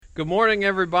Good morning,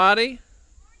 everybody.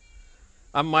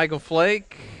 I'm Michael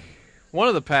Flake, one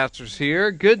of the pastors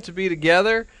here. Good to be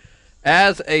together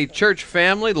as a church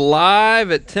family,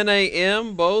 live at 10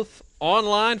 a.m., both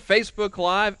online, Facebook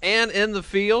Live, and in the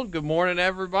field. Good morning,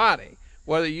 everybody.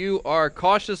 Whether you are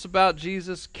cautious about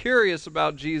Jesus, curious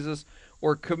about Jesus,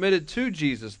 or committed to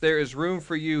Jesus, there is room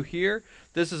for you here.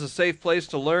 This is a safe place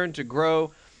to learn, to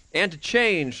grow, and to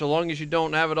change. So long as you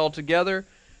don't have it all together,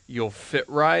 you'll fit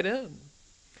right in.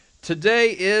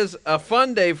 Today is a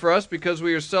fun day for us because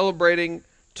we are celebrating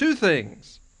two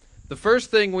things. The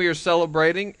first thing we are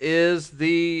celebrating is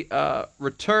the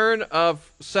return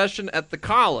of session at the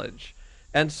college.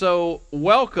 And so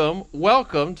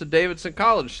welcome to Davidson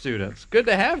College students. Good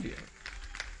to have you.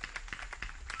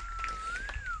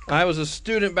 I was a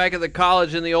student back at the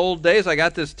college in the old days. I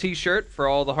got this t-shirt for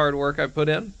all the hard work I put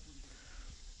in.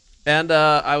 And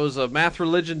I was a math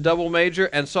religion double major,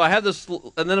 and so I had this,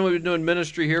 and then we've been doing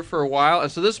ministry here for a while,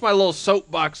 and so this is my little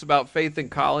soapbox about faith in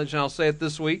college, and I'll say it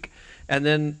this week, and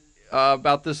then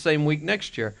about this same week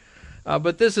next year.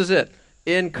 But this is it.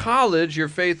 In college, your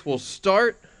faith will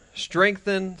start,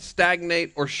 strengthen,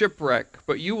 stagnate, or shipwreck,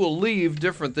 but you will leave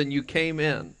different than you came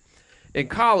in. In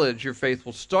college, your faith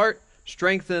will start,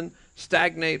 strengthen,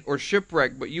 stagnate, or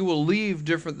shipwreck, but you will leave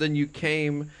different than you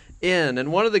came in.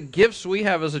 And one of the gifts we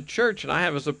have as a church, and I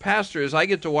have as a pastor, is I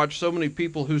get to watch so many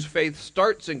people whose faith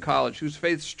starts in college, whose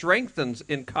faith strengthens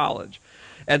in college.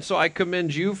 And so I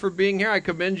commend you for being here. I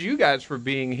commend you guys for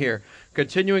being here,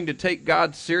 continuing to take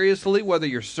God seriously, whether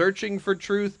you're searching for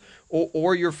truth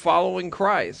or you're following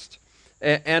Christ.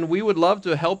 And we would love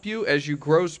to help you as you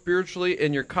grow spiritually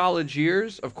in your college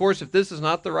years. Of course, if this is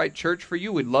not the right church for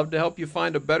you, we'd love to help you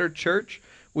find a better church.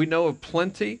 We know of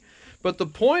plenty. But the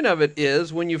point of it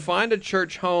is, when you find a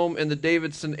church home in the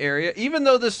Davidson area, even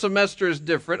though this semester is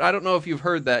different, I don't know if you've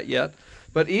heard that yet,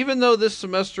 but even though this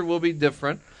semester will be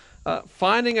different,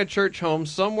 finding a church home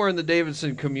somewhere in the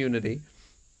Davidson community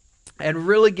and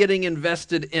really getting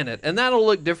invested in it. And that'll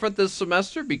look different this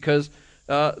semester because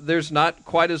there's not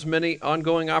quite as many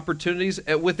ongoing opportunities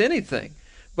with anything.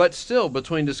 But still,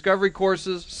 between discovery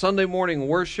courses, Sunday morning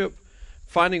worship,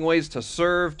 finding ways to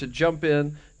serve, to jump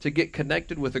in, to get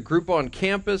connected with a group on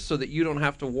campus so that you don't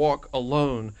have to walk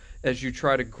alone as you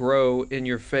try to grow in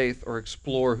your faith or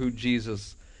explore who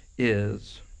Jesus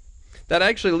is. That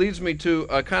actually leads me to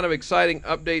a kind of exciting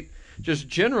update just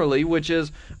generally, which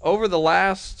is over the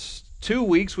last 2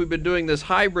 weeks we've been doing this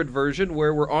hybrid version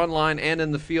where we're online and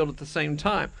in the field at the same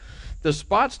time. The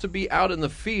spots to be out in the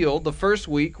field the first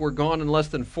week were gone in less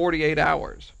than 48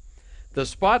 hours. The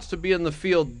spots to be in the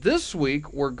field this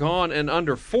week were gone in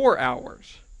under 4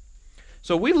 hours.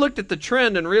 So we looked at the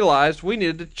trend and realized we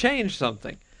needed to change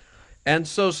something. And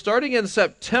so starting in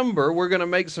September, we're going to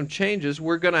make some changes.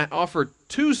 We're going to offer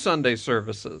 2 Sunday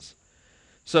services.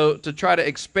 So to try to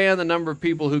expand the number of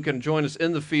people who can join us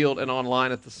in the field and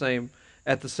online at the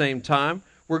same time.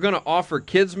 We're going to offer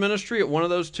kids ministry at one of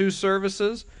those 2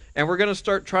 services. And we're going to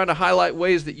start trying to highlight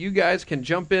ways that you guys can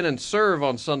jump in and serve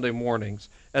on Sunday mornings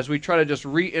as we try to just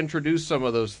reintroduce some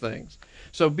of those things.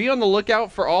 So be on the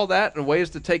lookout for all that and ways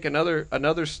to take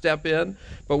another step in.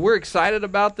 But we're excited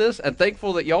about this and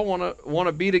thankful that y'all want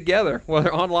to be together,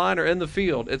 whether online or in the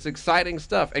field. It's exciting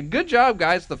stuff. And good job,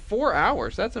 guys, the 4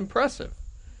 hours. That's impressive.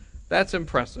 That's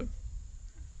impressive.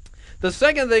 The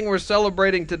second thing we're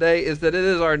celebrating today is that it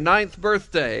is our 9th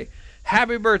birthday.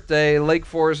 Happy birthday, Lake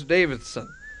Forest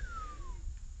Davidson.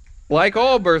 Like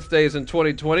all birthdays in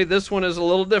 2020, this one is a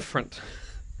little different.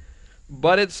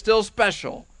 But it's still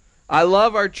special. I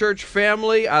love our church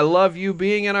family. I love you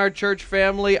being in our church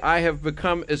family. I have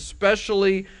become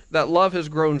especially, that love has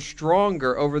grown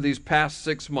stronger over these past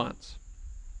 6 months.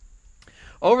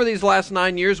 Over these last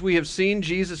 9 years, we have seen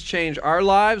Jesus change our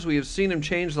lives. We have seen him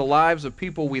change the lives of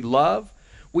people we love.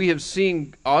 We have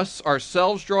seen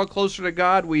ourselves draw closer to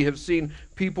God. We have seen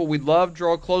people we love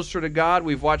draw closer to God.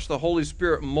 We've watched the Holy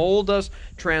Spirit mold us,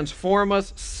 transform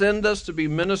us, send us to be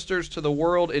ministers to the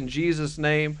world in Jesus'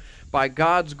 name. By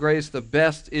God's grace, the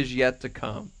best is yet to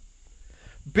come.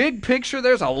 Big picture,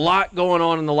 there's a lot going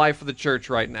on in the life of the church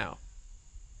right now.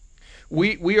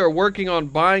 We are working on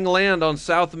buying land on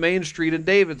South Main Street in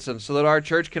Davidson so that our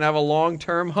church can have a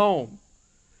long-term home.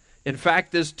 In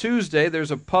fact, this Tuesday,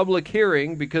 there's a public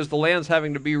hearing because the land's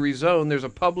having to be rezoned. There's a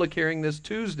public hearing this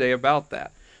Tuesday about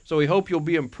that. So we hope you'll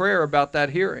be in prayer about that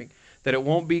hearing, that it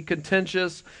won't be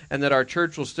contentious, and that our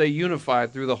church will stay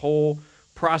unified through the whole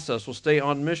process, will stay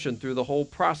on mission through the whole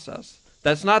process.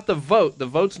 That's not the vote. The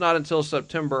vote's not until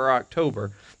September or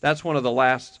October. That's one of the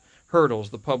last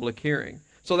hurdles, the public hearing.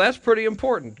 So that's pretty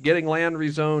important, getting land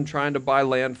rezoned, trying to buy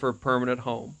land for a permanent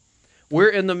home. We're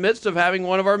in the midst of having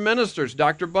one of our ministers,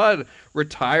 Dr. Bud,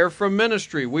 retire from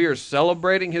ministry. We are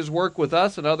celebrating his work with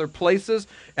us in other places,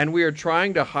 and we are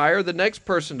trying to hire the next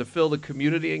person to fill the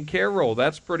community and care role.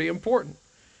 That's pretty important.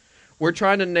 We're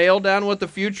trying to nail down what the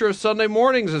future of Sunday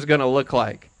mornings is going to look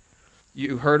like.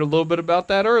 You heard a little bit about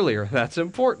that earlier. That's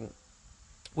important.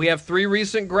 We have 3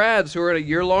 recent grads who are in a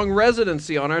year-long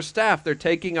residency on our staff. They're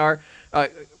taking our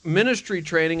ministry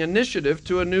training initiative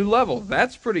to a new level.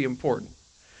 That's pretty important.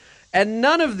 And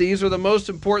none of these are the most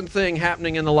important thing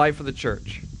happening in the life of the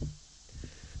church.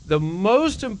 The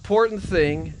most important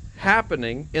thing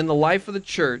happening in the life of the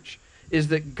church is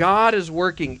that God is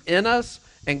working in us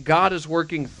and God is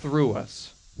working through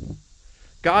us.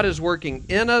 God is working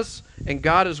in us and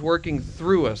God is working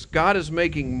through us. God is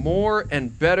making more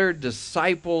and better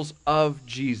disciples of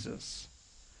Jesus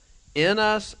in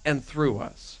us and through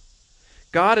us.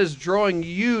 God is drawing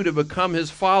you to become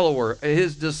his follower,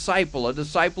 his disciple, a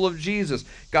disciple of Jesus.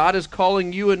 God is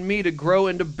calling you and me to grow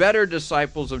into better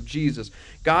disciples of Jesus.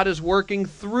 God is working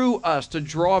through us to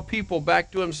draw people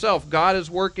back to himself. God is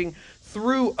working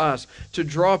through us to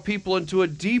draw people into a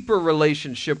deeper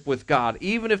relationship with God,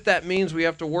 even if that means we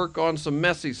have to work on some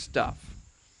messy stuff.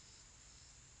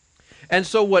 And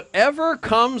so whatever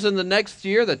comes in the next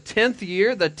year, the 10th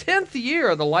year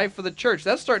of the life of the church,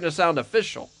 that's starting to sound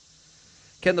official.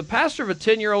 Can the pastor of a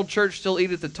 10-year-old church still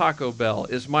eat at the Taco Bell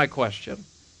is my question.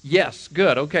 Yes,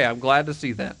 good. Okay, I'm glad to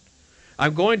see that.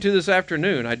 I'm going to this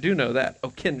afternoon. I do know that. Oh,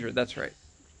 Kindred, that's right.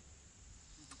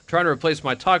 I'm trying to replace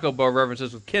my Taco Bell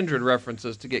references with Kindred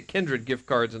references to get Kindred gift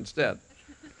cards instead.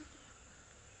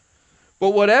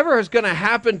 But whatever is going to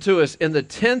happen to us in the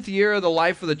 10th year of the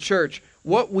life of the church,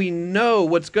 what we know,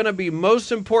 what's going to be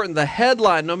most important, the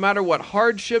headline, no matter what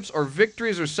hardships or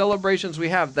victories or celebrations we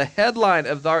have, the headline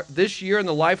of this year in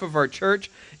the life of our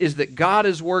church is that God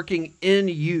is working in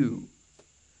you.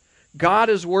 God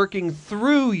is working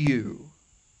through you.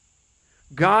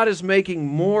 God is making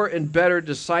more and better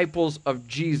disciples of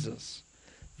Jesus.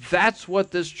 That's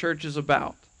what this church is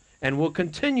about and will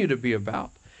continue to be about.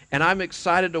 And I'm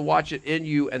excited to watch it in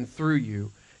you and through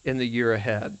you in the year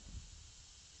ahead.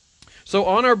 So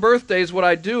on our birthdays, what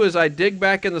I do is I dig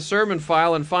back in the sermon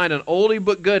file and find an oldie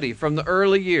but goodie from the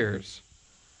early years.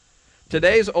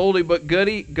 Today's oldie but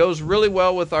goodie goes really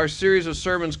well with our series of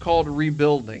sermons called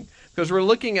Rebuilding, because we're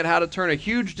looking at how to turn a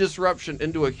huge disruption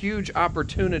into a huge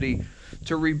opportunity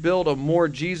to rebuild a more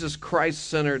Jesus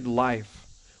Christ-centered life.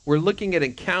 We're looking at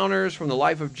encounters from the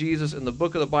life of Jesus in the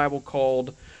book of the Bible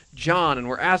called John, and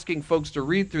we're asking folks to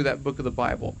read through that book of the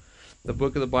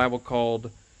Bible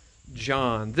called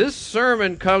John. This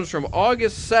sermon comes from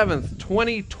August 7th,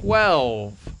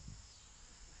 2012.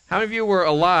 How many of you were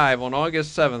alive on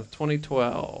August 7th,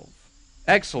 2012?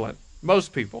 Excellent.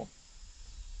 Most people.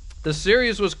 The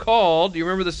series was called, do you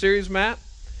remember the series, Matt?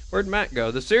 Where'd Matt go?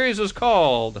 The series was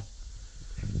called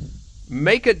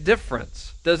Make a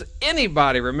Difference. Does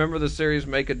anybody remember the series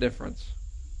Make a Difference?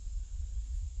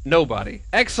 Nobody.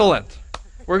 Excellent.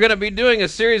 We're going to be doing a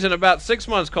series in about 6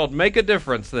 months called Make a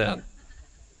Difference then.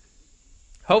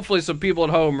 Hopefully some people at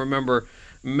home remember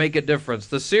Make a Difference.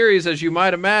 The series, as you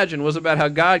might imagine, was about how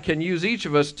God can use each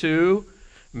of us to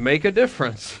make a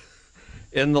difference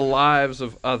in the lives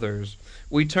of others.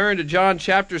 We turn to John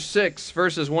chapter 6,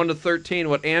 verses 1 to 13,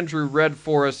 what Andrew read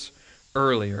for us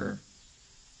earlier.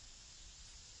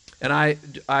 And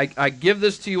I give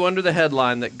this to you under the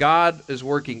headline that God is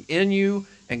working in you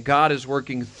and God is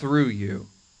working through you.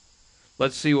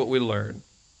 Let's see what we learn.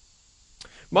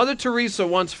 Mother Teresa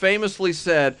once famously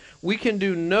said, "We can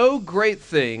do no great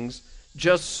things,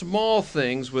 just small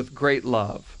things with great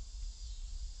love."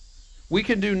 We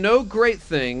can do no great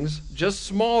things, just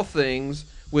small things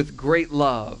with great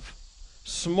love.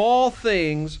 Small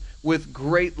things with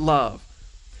great love.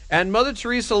 And Mother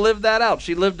Teresa lived that out.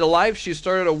 She lived a life. She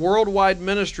started a worldwide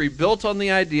ministry built on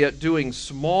the idea of doing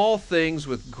small things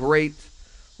with great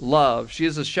love. She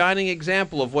is a shining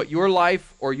example of what your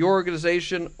life or your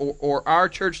organization or our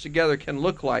church together can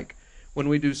look like when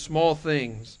we do small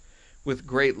things with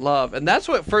great love. And that's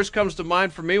what first comes to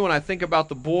mind for me when I think about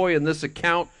the boy in this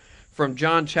account from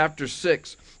John chapter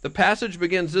 6. The passage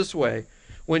begins this way.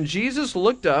 When Jesus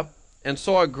looked up and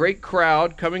saw a great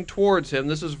crowd coming towards him,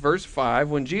 this is verse 5,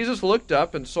 when Jesus looked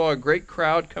up and saw a great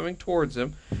crowd coming towards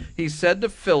him, he said to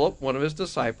Philip, one of his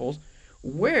disciples,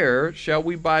 "Where shall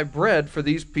we buy bread for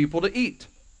these people to eat?"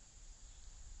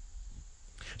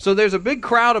 So there's a big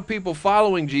crowd of people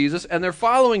following Jesus, and they're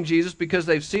following Jesus because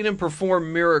they've seen him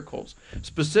perform miracles.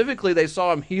 Specifically, they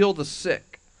saw him heal the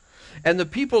sick. And the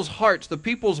people's hearts, the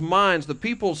people's minds, the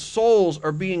people's souls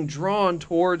are being drawn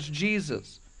towards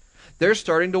Jesus. They're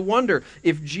starting to wonder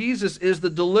if Jesus is the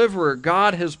deliverer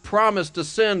God has promised to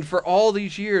send for all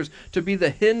these years to be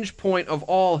the hinge point of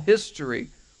all history.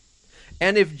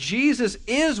 And if Jesus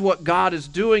is what God is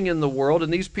doing in the world,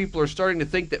 and these people are starting to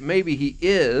think that maybe he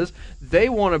is, they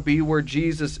want to be where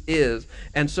Jesus is.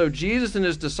 And so Jesus and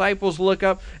his disciples look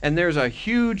up, and there's a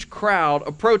huge crowd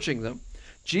approaching them.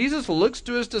 Jesus looks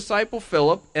to his disciple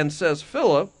Philip and says,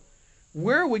 "Philip,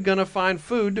 where are we going to find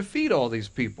food to feed all these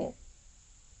people?"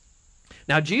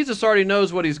 Now, Jesus already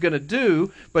knows what he's going to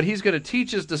do, but he's going to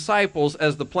teach his disciples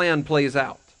as the plan plays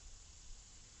out.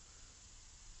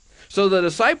 So the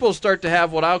disciples start to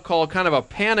have what I'll call kind of a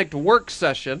panicked work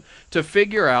session to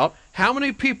figure out how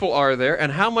many people are there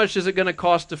and how much is it going to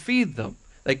cost to feed them.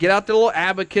 They get out their little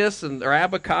abacus or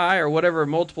abaci or whatever a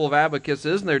multiple of abacus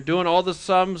is, and they're doing all the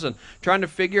sums and trying to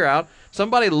figure out.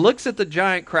 Somebody looks at the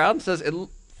giant crowd and says,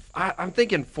 I'm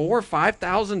thinking 4,000 or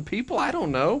 5,000 people. I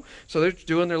don't know. So they're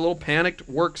doing their little panicked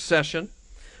work session.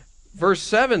 Verse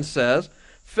 7 says,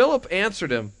 Philip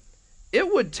answered him,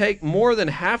 "It would take more than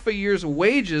half a year's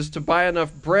wages to buy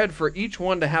enough bread for each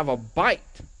one to have a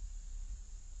bite."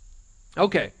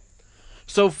 Okay,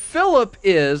 so Philip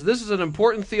this is an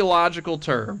important theological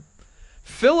term.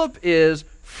 Philip is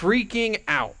freaking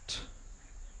out.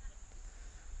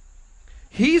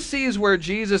 He sees where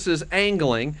Jesus is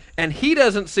angling, and he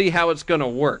doesn't see how it's going to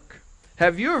work.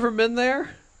 Have you ever been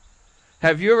there?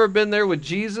 Have you ever been there with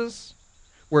Jesus?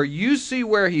 Where you see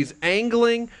where he's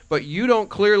angling, but you don't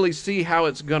clearly see how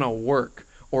it's going to work,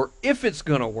 or if it's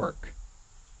going to work.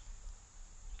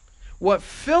 What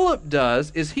Philip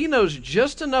does is he knows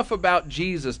just enough about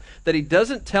Jesus that he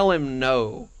doesn't tell him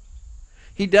no.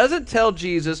 He doesn't tell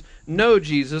Jesus, "No,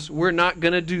 Jesus, we're not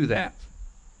going to do that.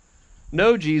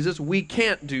 No, Jesus, we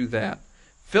can't do that."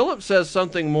 Philip says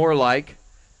something more like,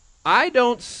 "I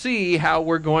don't see how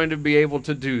we're going to be able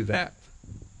to do that."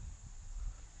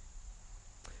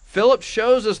 Philip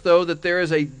shows us, though, that there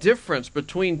is a difference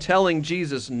between telling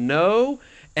Jesus no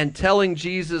and telling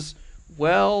Jesus,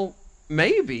 "Well,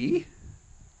 maybe."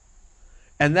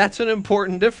 And that's an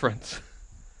important difference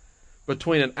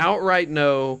between an outright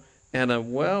no and a,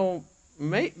 "well,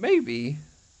 maybe."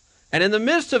 And in the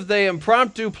midst of the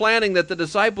impromptu planning that the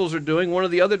disciples are doing, one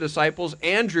of the other disciples,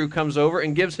 Andrew, comes over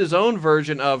and gives his own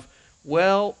version of,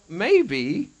 "well,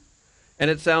 maybe." And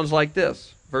it sounds like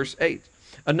this, verse 8.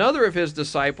 Another of his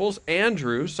disciples,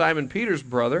 Andrew, Simon Peter's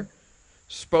brother,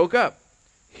 spoke up.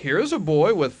 "Here's a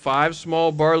boy with 5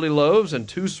 small barley loaves and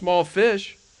 2 small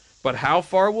fish, but how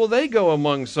far will they go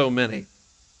among so many?"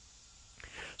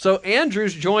 So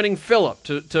Andrew's joining Philip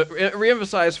to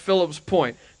reemphasize Philip's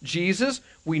point. Jesus,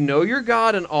 we know you're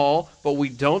God and all, but we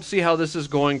don't see how this is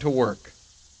going to work.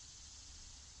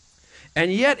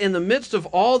 And yet, in the midst of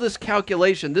all this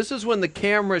calculation, this is when the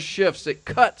camera shifts. It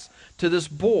cuts to this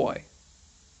boy.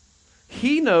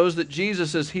 He knows that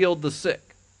Jesus has healed the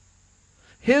sick.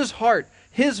 His heart,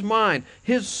 his mind,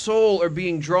 his soul are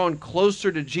being drawn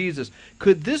closer to Jesus.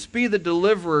 Could this be the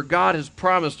deliverer God has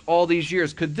promised all these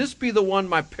years? Could this be the one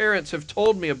my parents have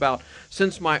told me about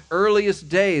since my earliest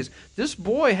days? This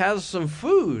boy has some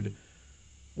food.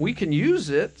 We can use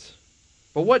it,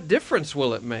 but what difference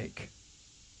will it make?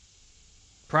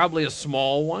 Probably a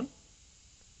small one.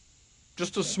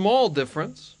 Just a small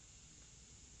difference.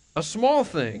 A small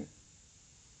thing.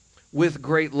 With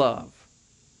great love.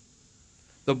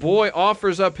 The boy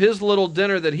offers up his little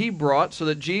dinner that he brought so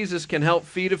that Jesus can help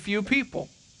feed a few people.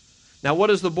 Now, what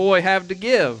does the boy have to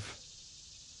give?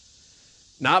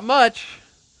 Not much.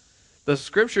 The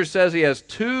scripture says he has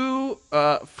 2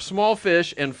 small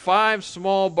fish and 5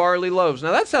 small barley loaves.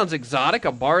 Now, that sounds exotic,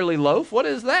 a barley loaf. What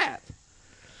is that?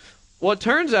 Well, it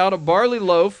turns out a barley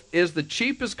loaf is the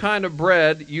cheapest kind of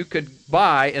bread you could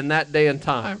buy in that day and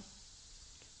time.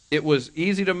 It was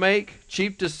easy to make,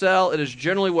 cheap to sell. It is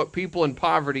generally what people in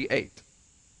poverty ate.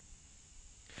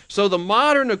 So the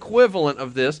modern equivalent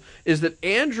of this is that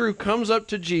Andrew comes up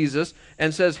to Jesus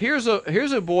and says, here's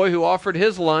a boy who offered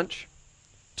his lunch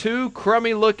 2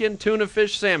 crummy-looking tuna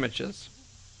fish sandwiches.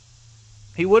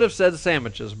 He would have said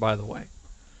sandwiches, by the way.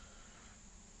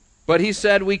 But he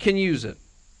said we can use it.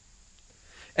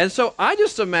 And so I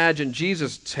just imagine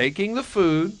Jesus taking the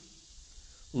food,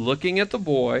 looking at the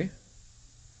boy,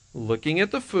 looking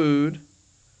at the food,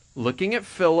 looking at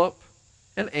Philip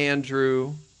and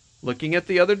Andrew, looking at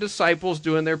the other disciples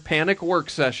doing their panic work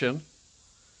session,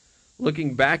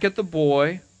 looking back at the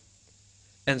boy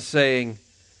and saying,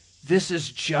 "This is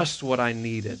just what I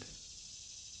needed."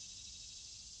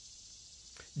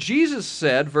 Jesus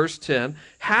said, verse 10,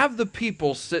 "Have the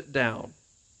people sit down."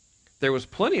 There was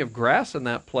plenty of grass in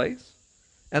that place,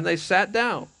 and they sat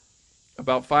down.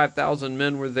 About 5,000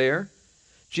 men were there.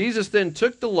 Jesus then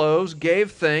took the loaves,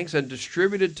 gave thanks, and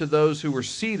distributed to those who were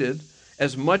seated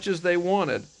as much as they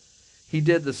wanted. He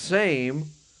did the same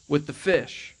with the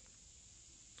fish.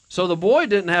 So the boy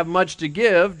didn't have much to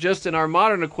give, just in our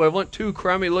modern equivalent, 2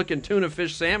 crummy-looking tuna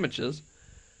fish sandwiches.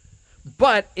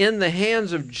 But in the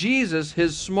hands of Jesus,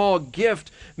 his small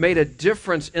gift made a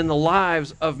difference in the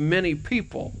lives of many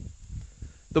people.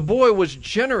 The boy was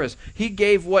generous. He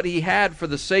gave what he had for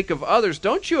the sake of others.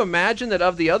 Don't you imagine that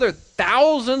of the other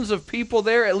thousands of people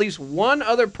there, at least one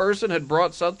other person had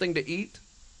brought something to eat?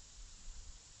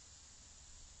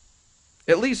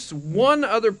 At least one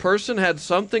other person had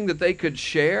something that they could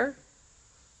share.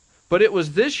 But it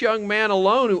was this young man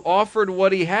alone who offered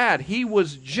what he had. He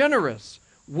was generous,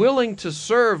 willing to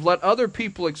serve, let other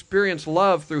people experience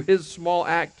love through his small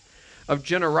act of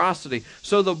generosity.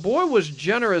 So the boy was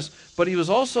generous, but he was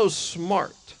also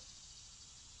smart,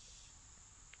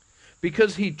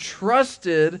 because he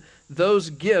trusted those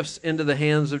gifts into the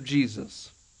hands of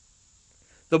Jesus.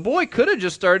 The boy could have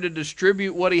just started to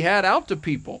distribute what he had out to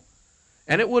people,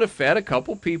 and it would have fed a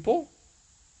couple people.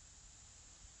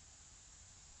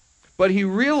 But he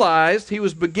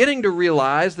was beginning to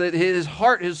realize that his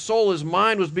heart, his soul, his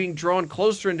mind was being drawn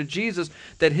closer into Jesus,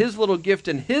 that his little gift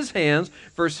in his hands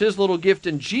versus his little gift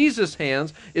in Jesus'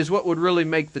 hands is what would really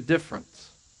make the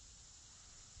difference.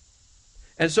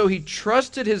 And so he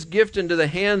trusted his gift into the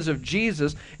hands of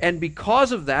Jesus, and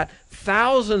because of that,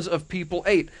 thousands of people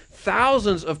ate.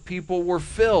 Thousands of people were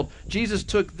filled. Jesus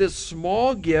took this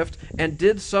small gift and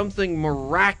did something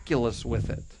miraculous with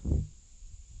it.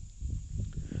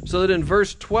 So that in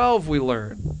verse 12 we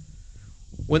learn,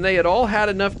 when they had all had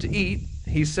enough to eat,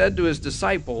 he said to his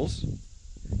disciples,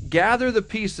 "Gather the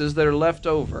pieces that are left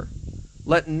over.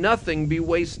 Let nothing be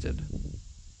wasted."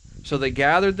 So they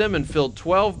gathered them and filled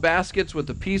 12 baskets with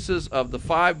the pieces of the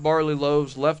 5 barley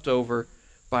loaves left over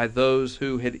by those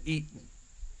who had eaten.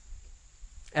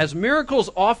 As miracles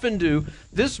often do,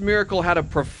 this miracle had a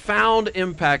profound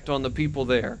impact on the people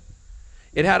there.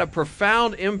 It had a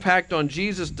profound impact on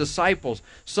Jesus' disciples,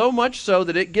 so much so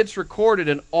that it gets recorded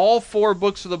in all 4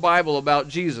 books of the Bible about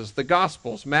Jesus, the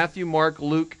Gospels, Matthew, Mark,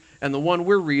 Luke, and the one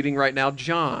we're reading right now,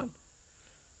 John.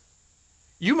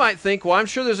 You might think, well, I'm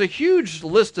sure there's a huge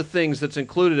list of things that's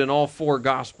included in all 4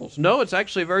 Gospels. No, it's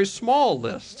actually a very small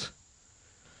list.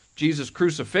 Jesus'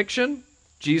 crucifixion,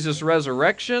 Jesus'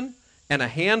 resurrection, and a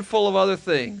handful of other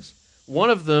things. One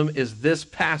of them is this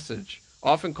passage,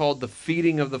 often called the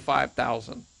feeding of the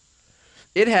 5,000.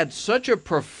 It had such a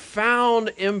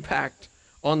profound impact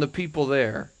on the people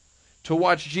there to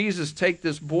watch Jesus take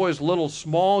this boy's little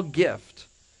small gift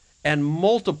and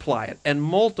multiply it and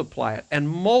multiply it and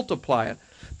multiply it,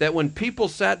 that when people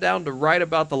sat down to write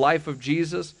about the life of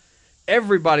Jesus,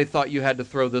 everybody thought you had to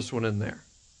throw this one in there.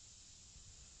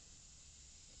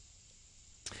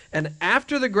 And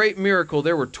after the great miracle,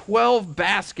 there were 12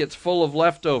 baskets full of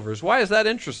leftovers. Why is that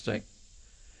interesting?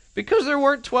 Because there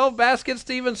weren't 12 baskets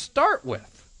to even start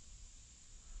with.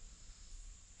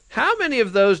 How many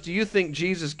of those do you think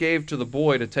Jesus gave to the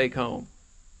boy to take home?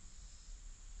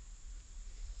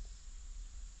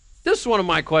 This is one of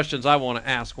my questions I want to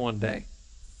ask one day.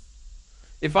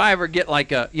 If I ever get like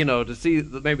to see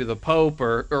maybe the Pope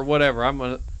or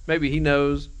whatever, maybe he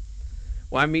knows.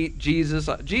 When I meet Jesus,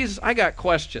 I got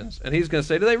questions. And he's going to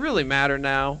say, do they really matter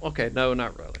now? Okay, no,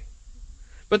 not really.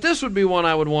 But this would be one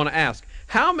I would want to ask.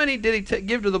 How many did he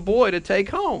give to the boy to take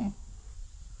home?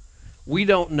 We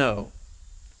don't know.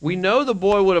 We know the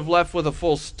boy would have left with a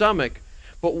full stomach,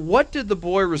 but what did the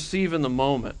boy receive in the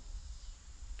moment?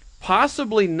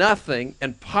 Possibly nothing,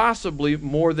 and possibly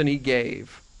more than he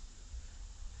gave.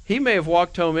 He may have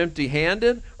walked home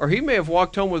empty-handed, or he may have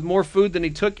walked home with more food than he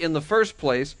took in the first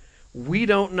place. We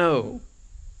don't know.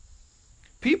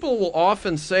 People will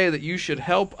often say that you should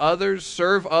help others,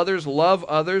 serve others, love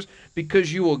others,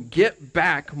 because you will get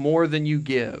back more than you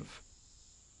give.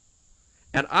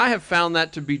 And I have found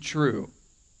that to be true.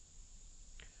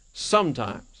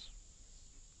 Sometimes.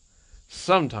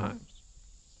 Sometimes.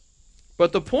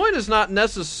 But the point is not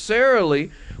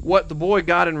necessarily what the boy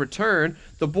got in return.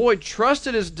 The boy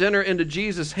trusted his dinner into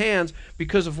Jesus' hands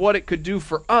because of what it could do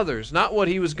for others, not what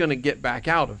he was going to get back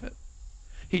out of it.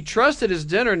 He trusted his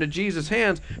dinner into Jesus'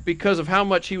 hands because of how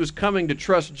much he was coming to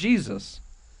trust Jesus.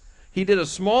 He did a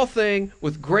small thing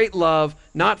with great love,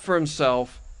 not for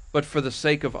himself, but for the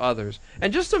sake of others.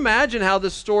 And just imagine how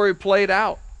this story played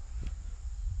out.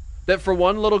 That for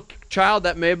one little child,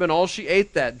 that may have been all she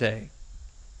ate that day.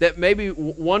 That maybe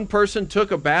one person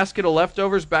took a basket of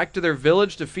leftovers back to their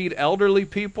village to feed elderly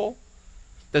people.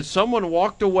 That someone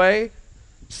walked away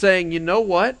saying, you know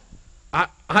what?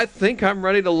 I think I'm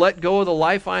ready to let go of the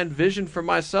life I envisioned for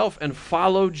myself and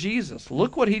follow Jesus.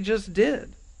 Look what he just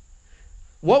did.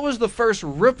 What was the first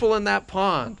ripple in that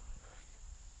pond?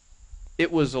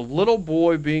 It was a little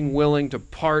boy being willing to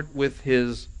part with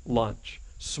his lunch.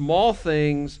 Small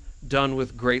things done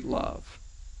with great love.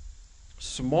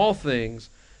 Small things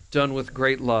done with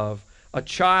great love. A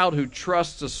child who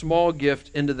trusts a small gift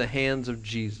into the hands of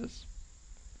Jesus.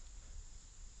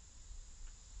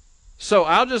 So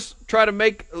I'll just try to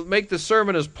make the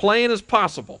sermon as plain as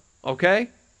possible, okay?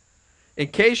 In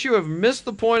case you have missed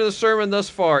the point of the sermon thus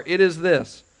far, it is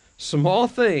this. Small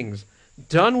things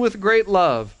done with great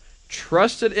love,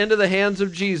 trusted into the hands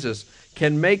of Jesus,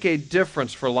 can make a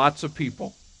difference for lots of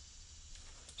people.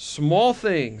 Small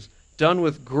things done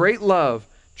with great love,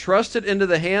 trusted into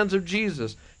the hands of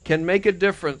Jesus, can make a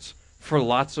difference for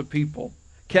lots of people.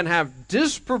 Can have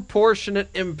disproportionate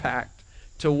impact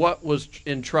to what was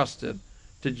entrusted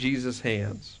to Jesus'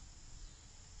 hands.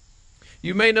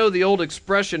 You may know the old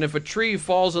expression, if a tree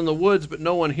falls in the woods but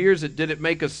no one hears it, did it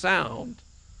make a sound?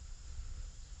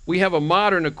 We have a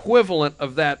modern equivalent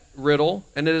of that riddle,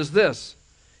 and it is this.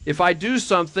 If I do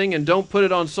something and don't put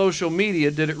it on social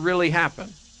media, did it really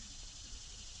happen?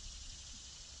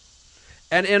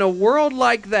 And in a world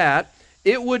like that,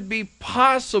 it would be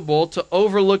possible to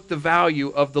overlook the value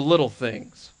of the little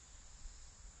things.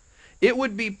 It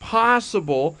would be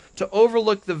possible to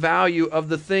overlook the value of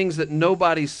the things that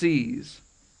nobody sees,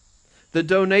 the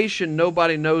donation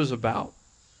nobody knows about,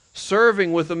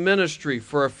 serving with a ministry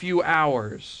for a few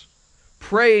hours,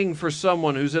 praying for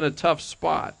someone who's in a tough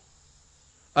spot,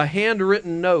 a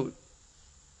handwritten note,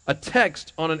 a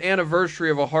text on an anniversary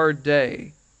of a hard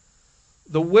day,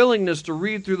 the willingness to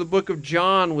read through the book of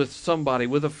John with somebody,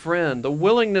 with a friend, the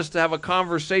willingness to have a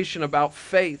conversation about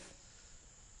faith,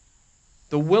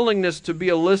 the willingness to be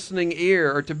a listening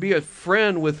ear or to be a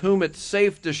friend with whom it's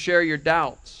safe to share your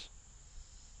doubts.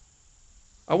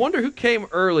 I wonder who came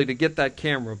early to get that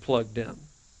camera plugged in.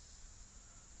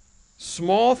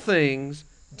 Small things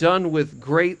done with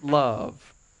great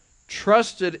love,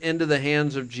 trusted into the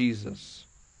hands of Jesus,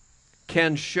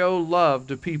 can show love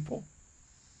to people.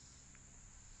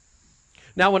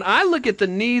 Now, when I look at the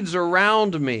needs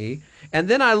around me, and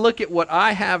then I look at what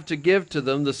I have to give to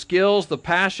them, the skills, the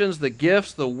passions, the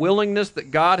gifts, the willingness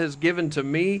that God has given to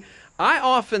me, I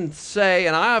often say,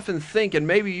 and I often think, and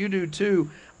maybe you do too,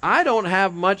 I don't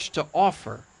have much to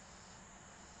offer.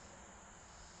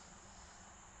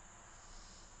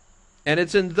 And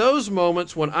it's in those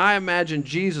moments when I imagine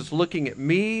Jesus looking at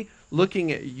me,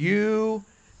 looking at you,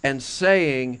 and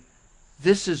saying,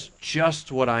 this is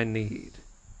just what I need.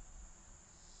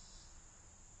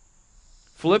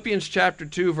 Philippians chapter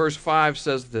 2 verse 5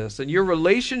 says this, and your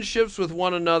relationships with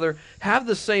one another have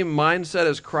the same mindset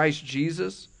as Christ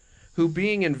Jesus, who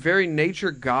being in very nature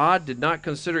God did not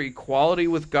consider equality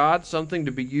with God something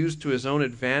to be used to his own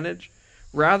advantage.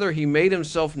 Rather, he made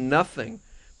himself nothing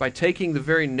by taking the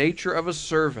very nature of a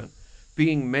servant,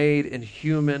 being made in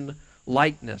human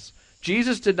likeness.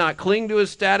 Jesus did not cling to his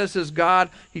status as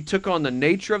God. He took on the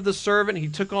nature of the servant. He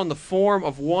took on the form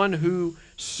of one who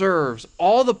serves.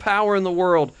 All the power in the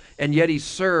world, and yet he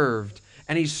served.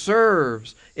 And he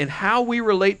serves. In how we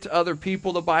relate to other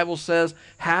people, the Bible says,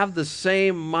 have the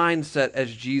same mindset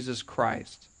as Jesus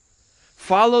Christ.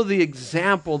 Follow the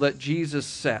example that Jesus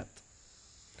set.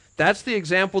 That's the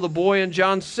example the boy in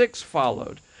John 6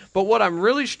 followed. But what I'm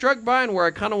really struck by, and where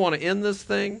I kind of want to end this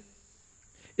thing,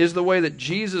 is the way that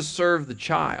Jesus served the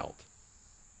child.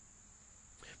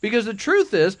 Because the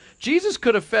truth is, Jesus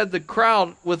could have fed the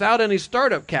crowd without any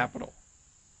startup capital.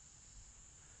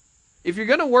 If you're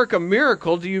going to work a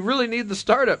miracle, do you really need the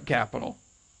startup capital?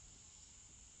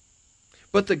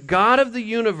 But the God of the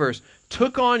universe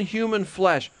took on human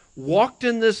flesh, walked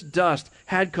in this dust,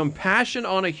 had compassion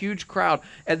on a huge crowd,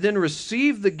 and then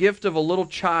received the gift of a little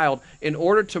child in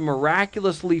order to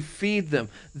miraculously feed them,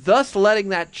 thus letting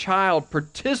that child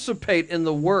participate in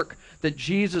the work that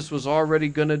Jesus was already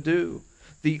going to do.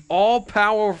 The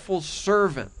all-powerful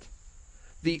servant,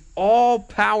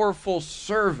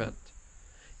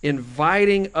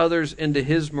 inviting others into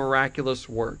his miraculous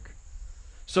work.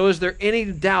 So is there any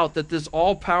doubt that this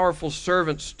all-powerful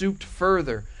servant stooped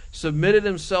further, submitted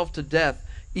himself to death,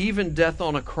 even death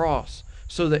on a cross,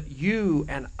 so that you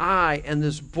and I and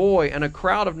this boy and a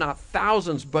crowd of not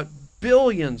thousands but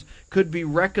billions could be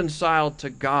reconciled to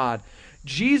God?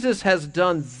 Jesus has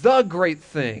done the great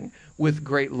thing with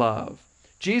great love.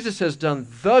 Jesus has done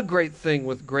the great thing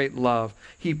with great love.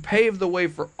 He paved the way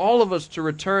for all of us to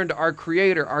return to our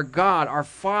Creator, our God, our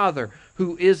Father,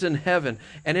 who is in heaven.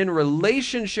 And in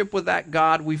relationship with that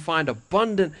God, we find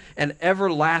abundant and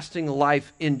everlasting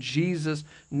life in Jesus'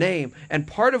 name. And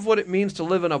part of what it means to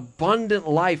live an abundant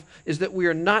life is that we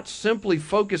are not simply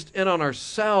focused in on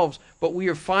ourselves, but we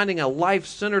are finding a life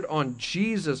centered on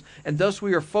Jesus. And thus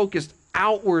we are focused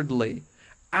outwardly.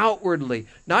 Outwardly.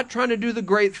 Not trying to do the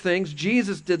great things.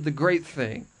 Jesus did the great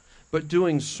thing. But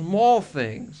doing small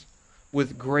things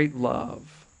with great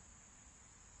love.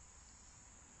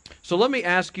 So let me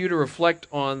ask you to reflect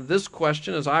on this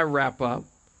question as I wrap up.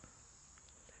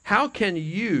 How can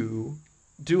you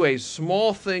do a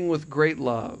small thing with great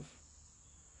love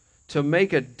to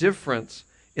make a difference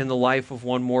in the life of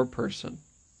one more person?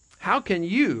 How can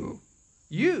you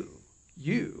do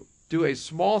a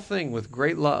small thing with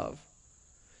great love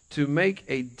to make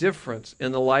a difference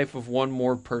in the life of one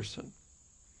more person?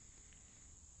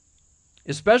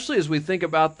 Especially as we think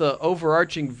about the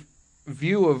overarching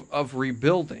view of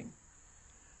rebuilding.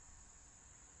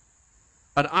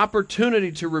 An opportunity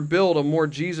to rebuild a more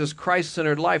Jesus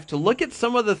Christ-centered life, to look at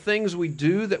some of the things we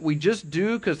do that we just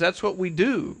do because that's what we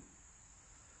do,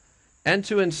 and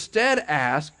to instead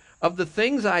ask, of the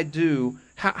things I do,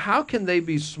 how can they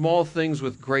be small things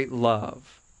with great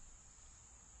love?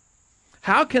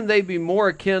 How can they be more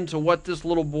akin to what this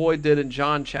little boy did in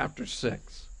John chapter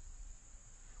 6,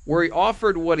 where he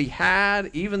offered what he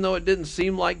had, even though it didn't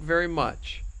seem like very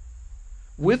much,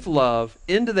 with love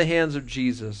into the hands of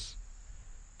Jesus,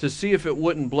 to see if it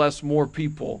wouldn't bless more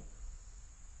people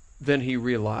than he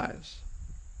realized.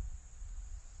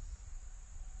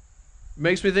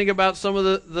 Makes me think about some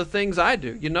of the things I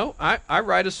do. You know, I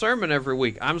write a sermon every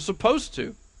week. I'm supposed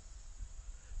to.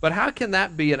 But how can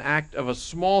that be an act of a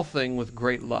small thing with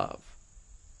great love?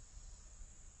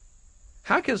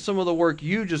 How can some of the work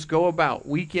you just go about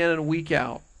week in and week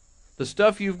out, the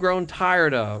stuff you've grown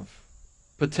tired of,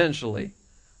 potentially,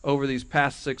 over these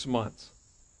past 6 months,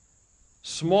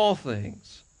 small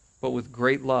things, but with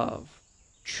great love,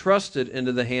 trusted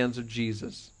into the hands of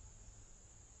Jesus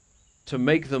to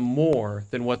make them more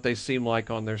than what they seem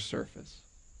like on their surface?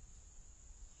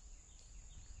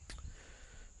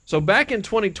 So back in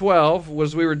 2012,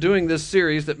 as we were doing this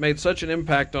series that made such an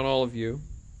impact on all of you,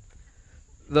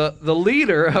 the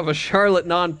leader of a Charlotte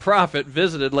nonprofit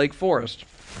visited Lake Forest.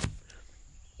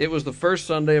 It was the first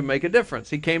Sunday of Make a Difference.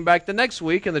 He came back the next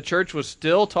week, and the church was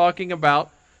still talking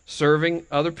about serving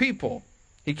other people.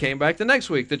 He came back the next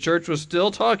week. The church was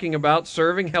still talking about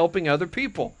serving, helping other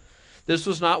people. This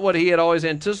was not what he had always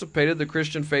anticipated the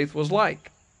Christian faith was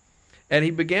like. And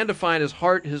he began to find his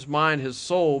heart, his mind, his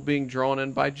soul being drawn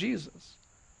in by Jesus.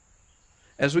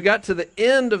 As we got to the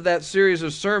end of that series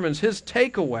of sermons, his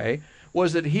takeaway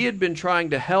was that he had been trying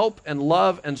to help and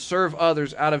love and serve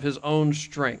others out of his own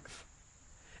strength,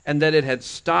 and that it had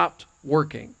stopped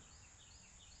working.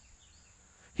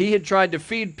 He had tried to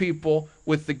feed people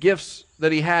with the gifts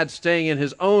that he had staying in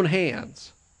his own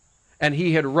hands, and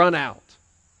he had run out.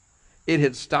 It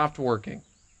had stopped working.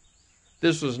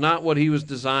 This was not what he was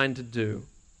designed to do.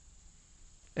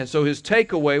 And so his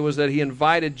takeaway was that he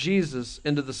invited Jesus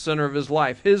into the center of his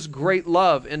life, his great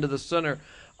love into the center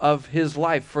of his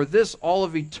life. For this, all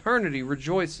of eternity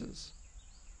rejoices.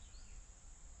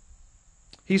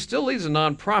 He still leads a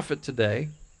nonprofit today,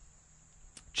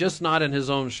 just not in his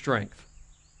own strength,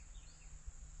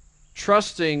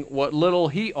 trusting what little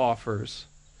he offers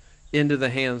into the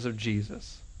hands of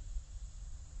Jesus.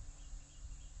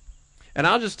 And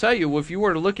I'll just tell you, if you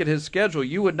were to look at his schedule,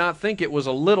 you would not think it was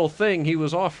a little thing he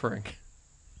was offering.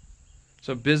 It's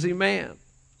a busy man.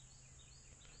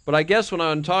 But I guess when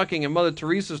I'm talking, and Mother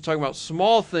Teresa's talking about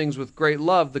small things with great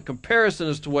love, the comparison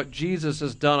is to what Jesus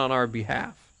has done on our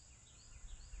behalf.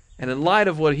 And in light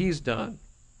of what he's done,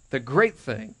 the great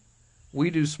thing, we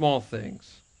do small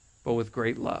things, but with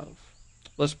great love.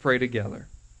 Let's pray together.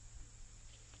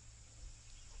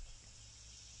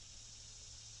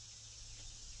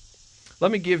 Let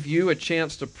me give you a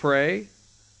chance to pray,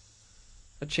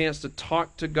 a chance to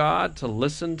talk to God, to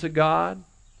listen to God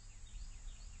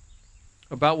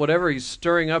about whatever he's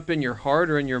stirring up in your heart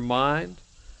or in your mind.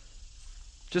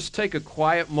 Just take a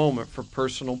quiet moment for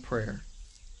personal prayer.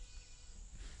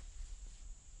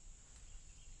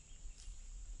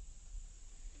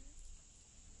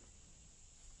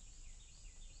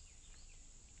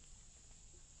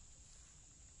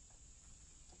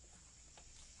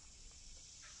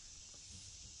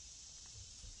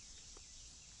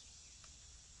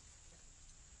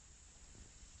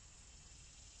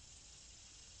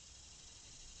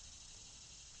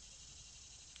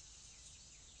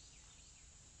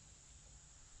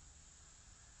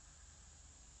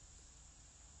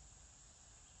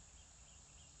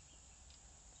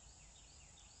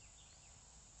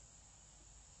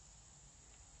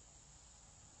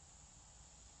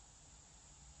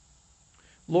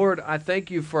 Lord, I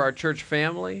thank you for our church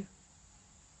family.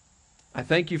 I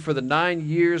thank you for the 9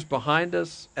 years behind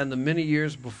us and the many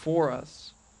years before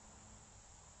us.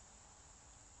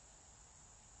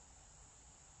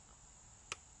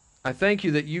 I thank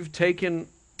you that you've taken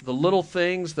the little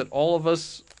things that all of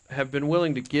us have been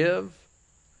willing to give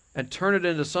and turn it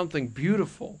into something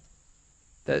beautiful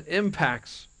that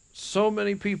impacts so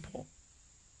many people,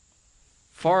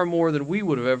 far more than we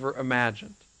would have ever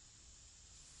imagined.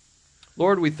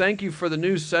 Lord, we thank you for the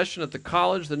new session at the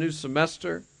college, the new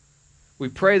semester. We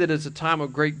pray that it's a time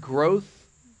of great growth,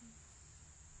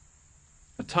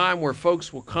 a time where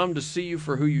folks will come to see you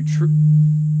for who you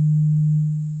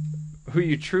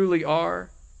truly are,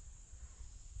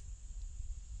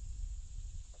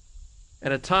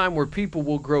 and a time where people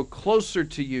will grow closer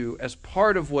to you as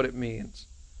part of what it means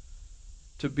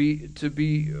to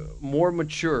be more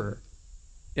mature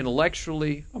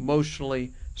intellectually,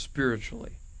 emotionally,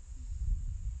 spiritually.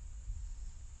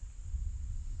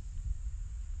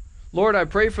 Lord, I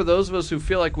pray for those of us who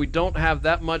feel like we don't have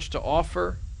that much to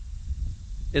offer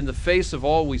in the face of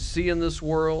all we see in this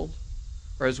world,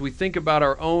 or as we think about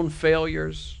our own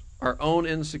failures, our own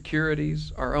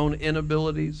insecurities, our own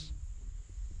inabilities.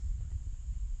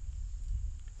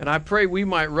 And I pray we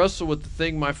might wrestle with the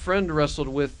thing my friend wrestled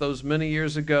with those many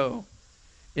years ago.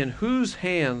 In whose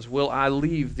hands will I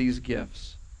leave these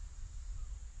gifts?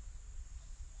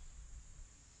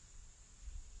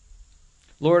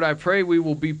 Lord, I pray we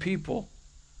will be people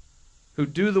who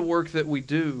do the work that we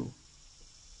do,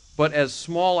 but as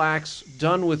small acts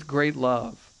done with great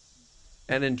love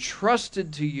and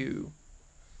entrusted to you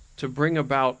to bring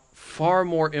about far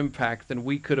more impact than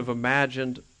we could have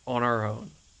imagined on our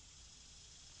own.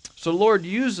 So, Lord,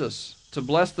 use us to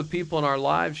bless the people in our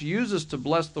lives. Use us to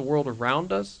bless the world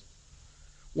around us.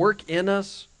 Work in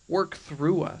us. Work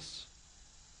through us.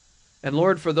 And,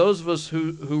 Lord, for those of us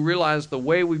who realize the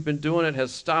way we've been doing it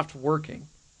has stopped working,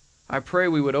 I pray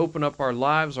we would open up our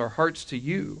lives, our hearts to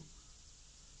you,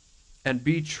 and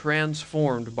be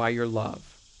transformed by your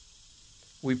love.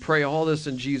 We pray all this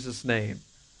in Jesus' name.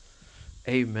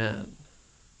 Amen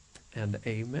and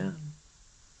amen.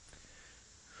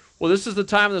 Well, this is the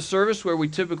time of the service where we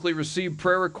typically receive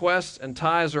prayer requests and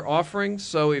tithes or offerings.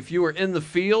 So if you are in the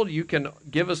field, you can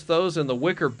give us those in the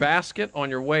wicker basket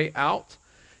on your way out.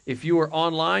 If you are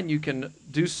online, you can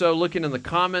do so looking in the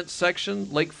comments section,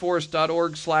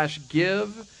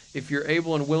 lakeforest.org/give, if you're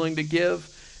able and willing to give.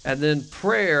 And then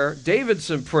prayer,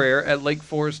 Davidson prayer at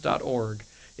lakeforest.org,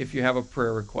 if you have a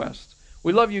prayer request.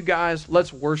 We love you guys.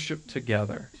 Let's worship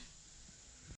together.